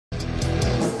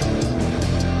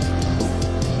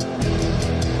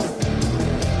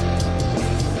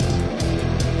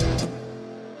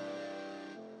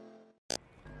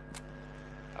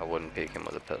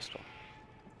pistol.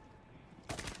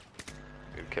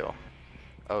 Good kill.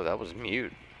 Oh, that was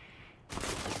mute.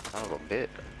 Son of a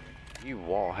bit. You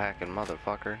wall hacking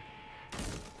motherfucker.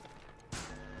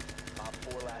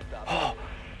 Oh!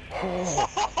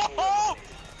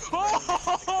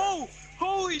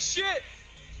 Holy shit!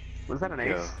 Was that an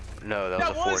ace? No,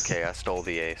 that was a 4K. I stole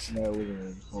the ace. No, we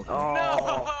didn't. Okay. Oh,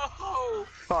 No!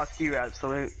 fuck you,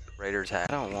 absolute. Raiders hat.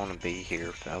 I don't want to be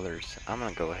here, fellas. I'm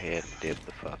gonna go ahead and dip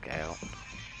the fuck out.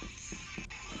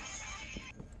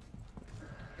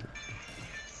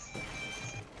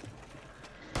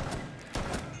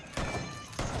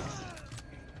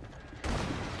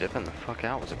 Dipping the fuck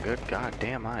out was a good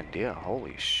goddamn idea.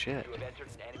 Holy shit.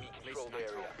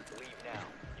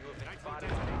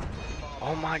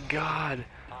 Oh my god.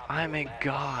 I'm a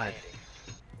god.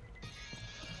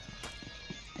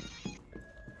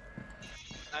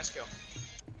 Nice kill.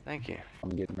 Thank you. I'm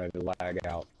getting ready to lag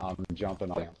out. I'm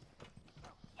jumping on him.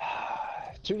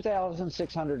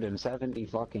 2,670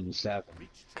 fucking 7.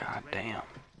 God damn.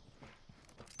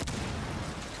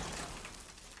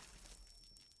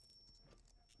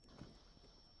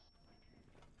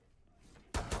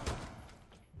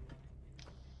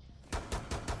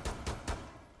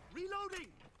 Reloading.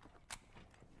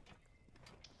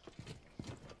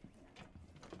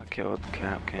 I killed the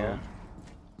cap can.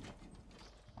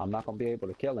 I'm not gonna be able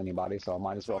to kill anybody, so I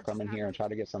might as well come in here and try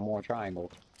to get some more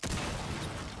triangles.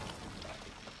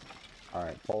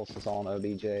 Alright, Pulse is on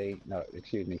OBJ. No,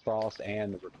 excuse me, Frost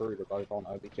and the Recruit are both on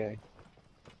OBJ.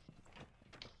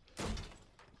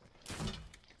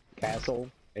 Castle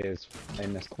is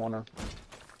in this corner.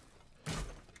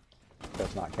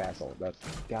 That's not Castle, that's...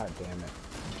 God damn it.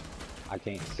 I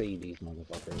can't see these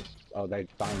motherfuckers. Oh, they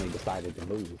finally decided to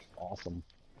move. Awesome.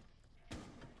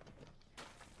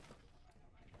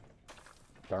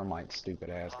 Thermite's stupid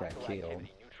ass got killed.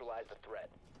 Neutralize the threat.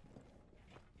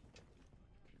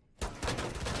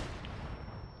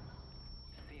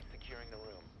 Cease securing the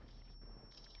room.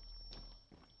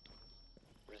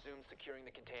 Resume securing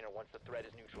the container once the threat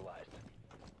is neutralized.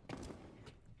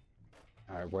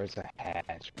 Alright, where's the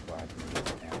hatch before I can get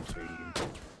down to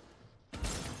you?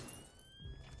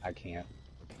 I can't.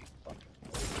 Fuck.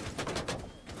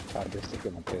 This is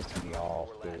gonna piss me off,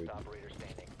 dude.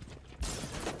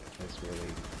 This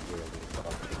really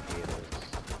fucking is.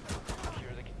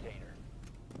 Secure the container.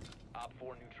 Op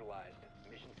 4 neutralized.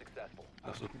 Mission successful.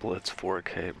 That was a Blitz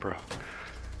 4K, bro.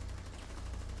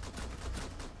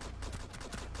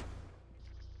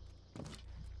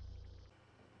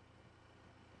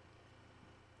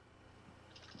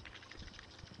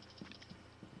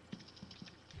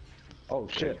 Oh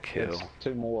shit, kill. It's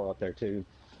 2 more up there too.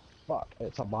 Fuck,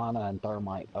 it's Habana and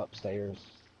Thermite upstairs.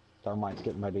 Thermite's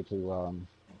getting ready to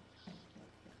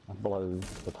blow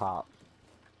the top.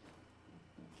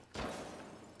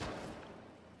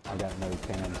 I got no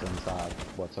cans inside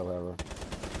whatsoever.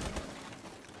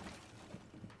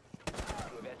 You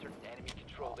have entered an enemy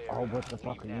controlled area. Oh, what the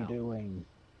fuck are you doing?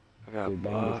 I got Dude,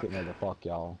 Bandit's buck. getting ready to fuck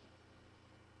y'all.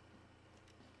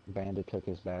 Bandit took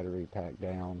his battery pack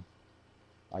down.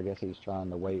 I guess he's trying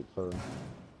to wait for...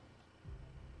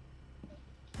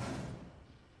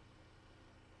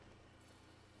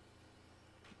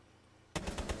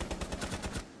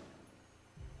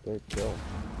 Good kill.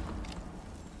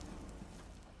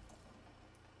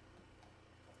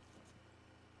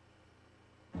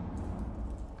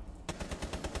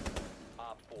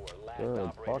 Op 4, last Good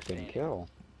operator fucking standing. kill.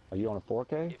 Are you on a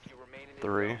 4K? If you remain in this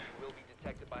 3. zone, you will be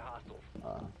detected by hostiles.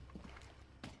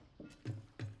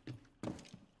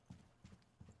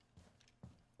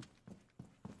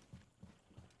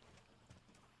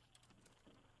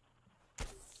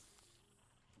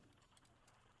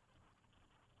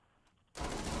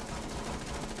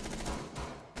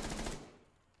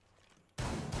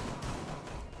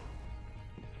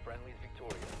 Friendly's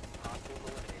victorious. Hostiles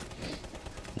eliminated.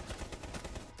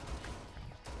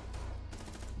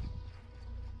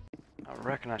 I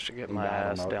reckon I should get He my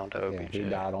died ass on down to OBJ. Yeah, he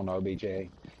died on OBJ.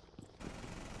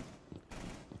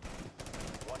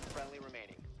 One friendly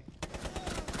remaining.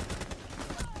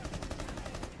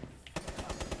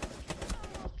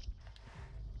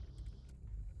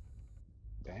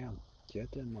 Damn,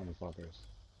 get them motherfuckers.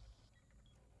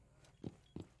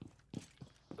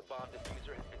 The bomb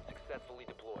diffuser has been successfully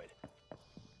deployed.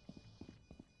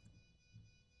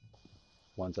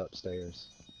 One's upstairs.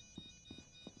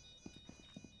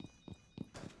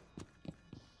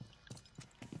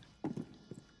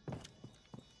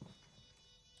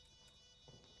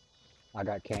 I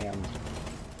got cams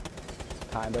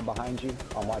kinda behind you.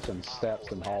 I'm watching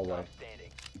steps in the hallway.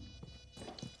 Standing.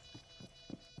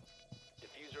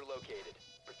 Diffuser located.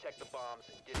 Protect the bombs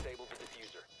and disable the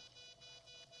diffuser.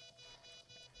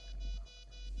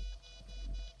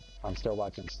 I'm still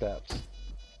watching steps.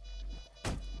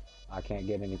 I can't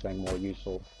get anything more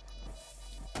useful.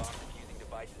 Bomb defusing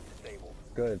device is disabled.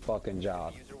 Good fucking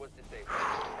job. User was disabled.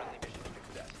 Friendly mission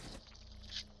success.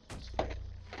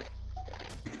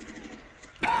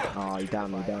 Oh, you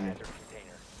down me, down me. Hazard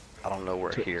container. I don't know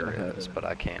where here is, but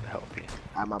I can't help you.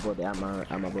 I'm my body, I'm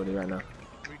my body right now.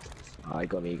 Oh, he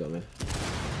got me, he got me.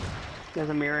 There's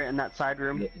a mirror in that side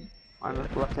room on the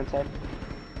left hand side.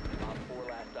 Op 4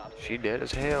 last stop. She dead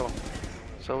as hell.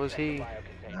 So is he. Bio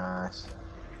container. Nice.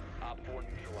 Op 4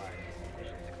 neutralized.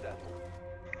 Mission successful.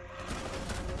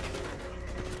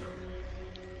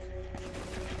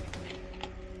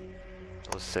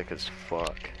 That was sick as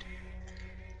fuck.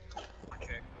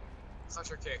 Okay. It's not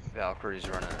your kick. Valkyrie's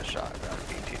running a shotgun.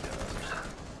 BT does.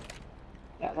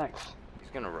 Yeah, thanks.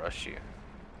 He's gonna rush you.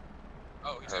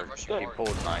 Oh, he's Or gonna rush you he hard.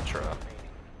 pulled nitro.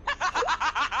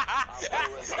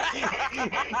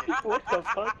 What the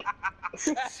fuck?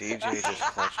 CJ just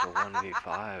clutched a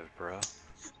 1v5, bro.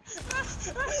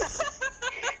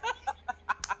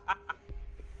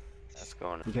 That's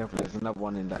going. Be careful, there's another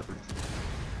one in that room.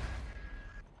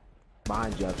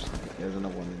 Behind you, there's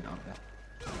another one in down there.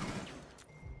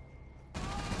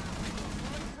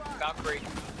 Valkyrie,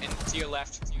 and to your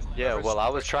left. Yeah, well, I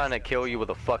was trying to kill you with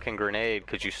a fucking grenade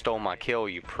because you stole my kill,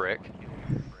 you prick.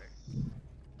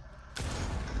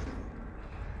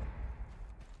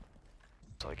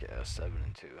 It's like, yeah, 7-2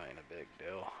 ain't a big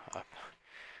deal. I've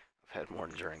had more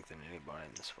drink than anybody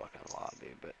in this fucking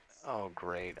lobby, but oh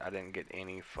great, I didn't get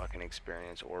any fucking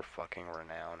experience or fucking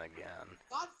renown again.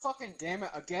 God fucking damn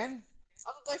it, again?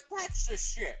 They patched this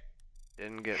shit.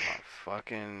 Didn't get my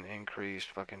fucking increased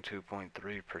fucking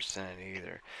 2.3%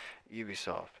 either.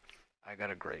 Ubisoft, I got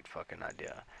a great fucking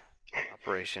idea.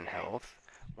 Operation Health?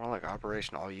 More like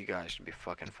Operation All You Guys should be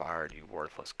fucking fired, you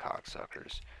worthless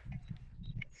cocksuckers.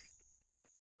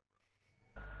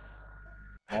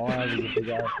 Oh, I was a big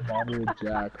ass body with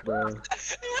Jack, bro.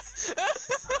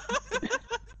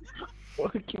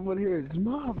 What came on here? It's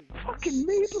my fucking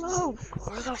meatloaf!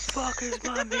 Where the fuck is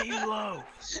my meatloaf?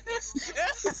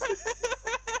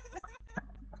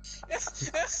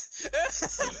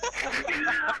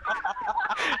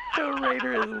 The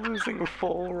Raider is losing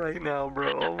full right now,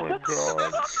 bro. Oh my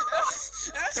god.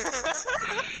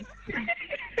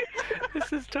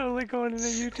 This is totally going in a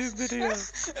YouTube video.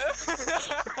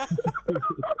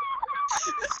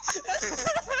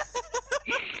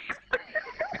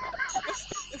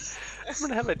 I'm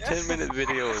gonna have a 10-minute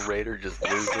video of Raider just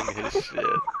losing his shit.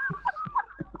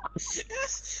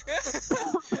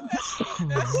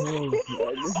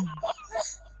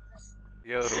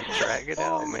 Yo, drag it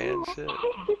out, man. Shit.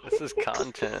 This is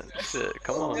content. Shit,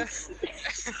 come on. But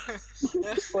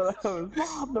I was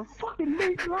the fucking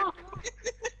meatloaf!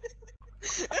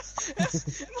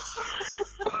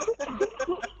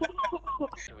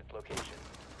 To its location.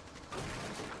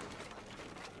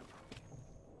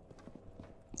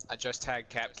 I just tagged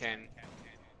Capcan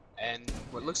and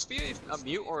what looks to be a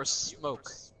mute or a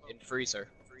smoke in freezer.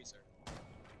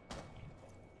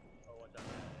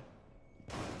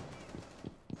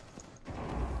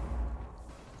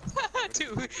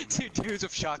 two dudes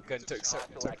with shotgun took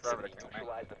forever to kill me.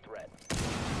 Neutralize the threat.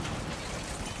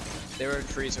 They were in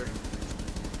freezer.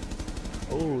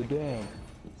 Oh, damn.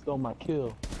 Stole my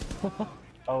kill.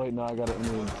 Oh, wait, no, I got it in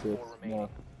the assist. No,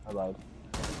 I lied.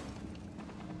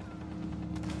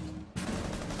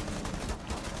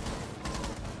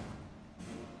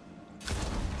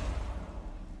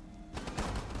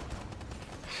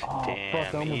 Oh, fuck, I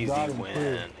Damn, almost easy got him,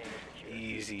 win. too.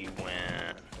 Easy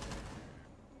win.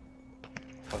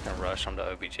 Fucking rush onto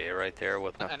OBJ right there.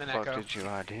 What the And an fuck echo. did you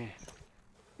ID? And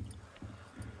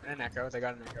an echo, they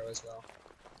got an echo as well.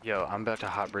 Yo, I'm about to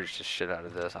hot bridge the shit out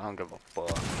of this. I don't give a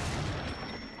fuck.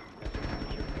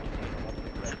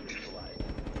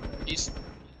 East.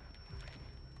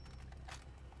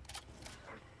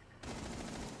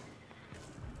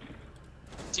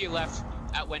 To your left,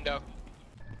 at window.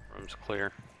 Room's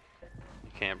clear. You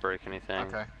can't break anything.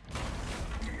 Okay.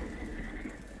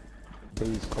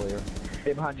 B's clear.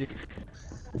 Hey, behind you.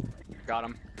 Got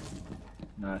him.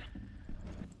 Nice.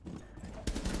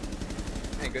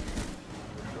 Hey, good.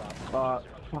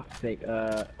 Fuck's sake,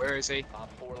 Where is he? Op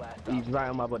 4 last he's stop. right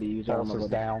on my body, he's right on Pulse my is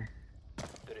body. down.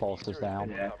 The Pulse is diffuser has down.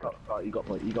 been Yeah, recovered.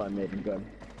 you got him made, you got him.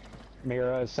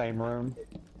 Mira, same room.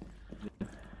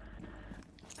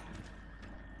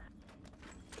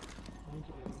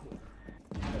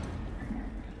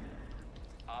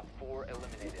 Op 4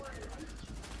 eliminated.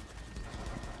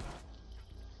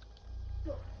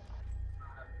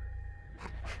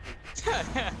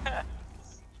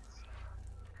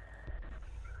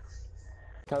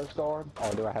 Coast Guard?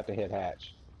 Or do I have to hit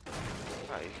hatch?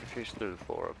 Alright, you can fuse through the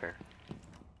floor up here.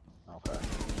 Okay.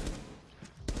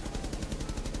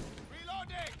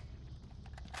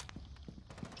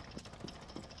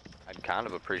 I'd kind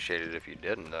of appreciate it if you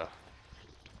didn't, though.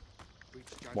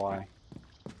 Why?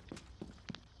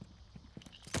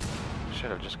 Shit,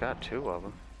 I've just got 2 of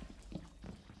them.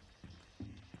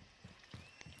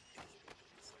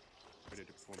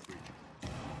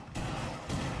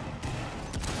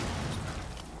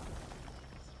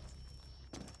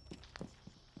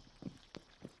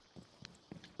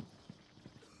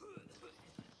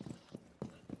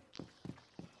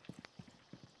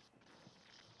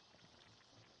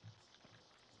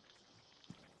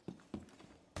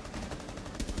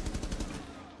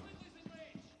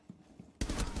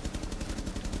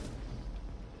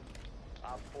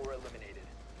 Op 4 eliminated.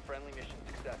 Friendly mission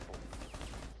successful.